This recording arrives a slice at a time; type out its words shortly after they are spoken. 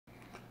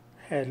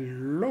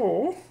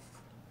Hello,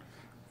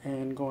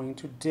 and going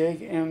to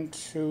dig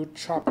into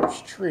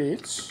Chopper's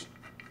treats.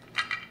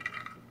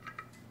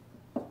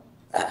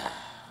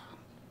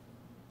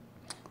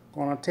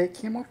 Gonna take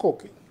him a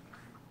cookie.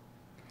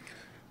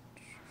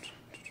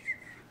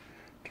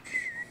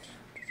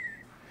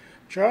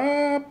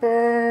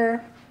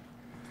 Chopper!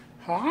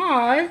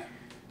 Hi!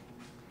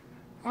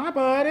 Hi,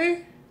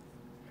 buddy!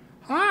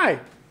 Hi!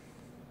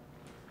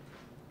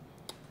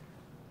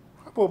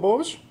 Hi,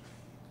 boo-boos.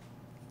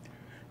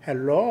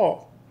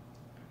 Hello.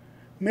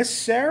 Miss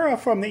Sara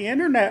from the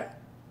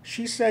internet.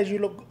 She says you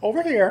look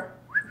over here.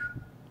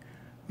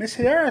 Miss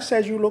Sara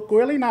says you look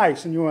really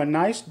nice and you're a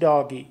nice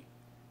doggy.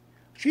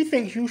 She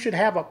thinks you should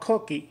have a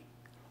cookie.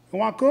 You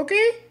want a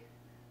cookie?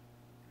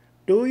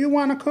 Do you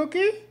want a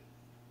cookie?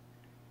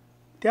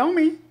 Tell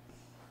me.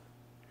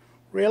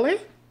 Really?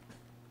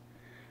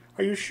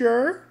 Are you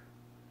sure?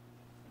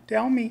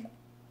 Tell me.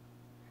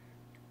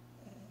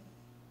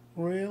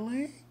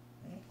 Really?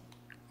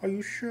 Are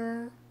you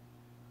sure?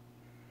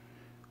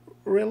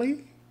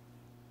 Really?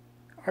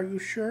 Are you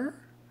sure?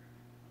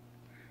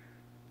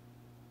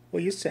 What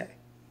do you say?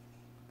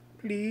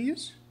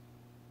 Please?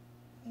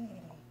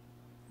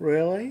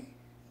 Really?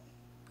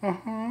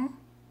 Uh-huh.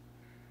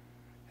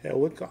 Here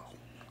we go.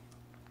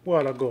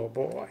 What a good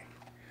boy.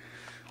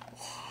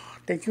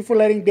 Thank you for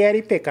letting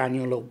Daddy pick on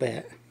you a little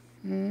bit.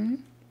 Hmm?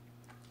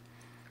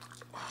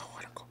 Oh,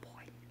 what a good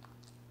boy.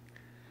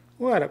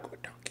 What a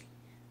good doggy.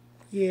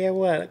 Yeah,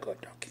 what a good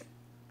doggy.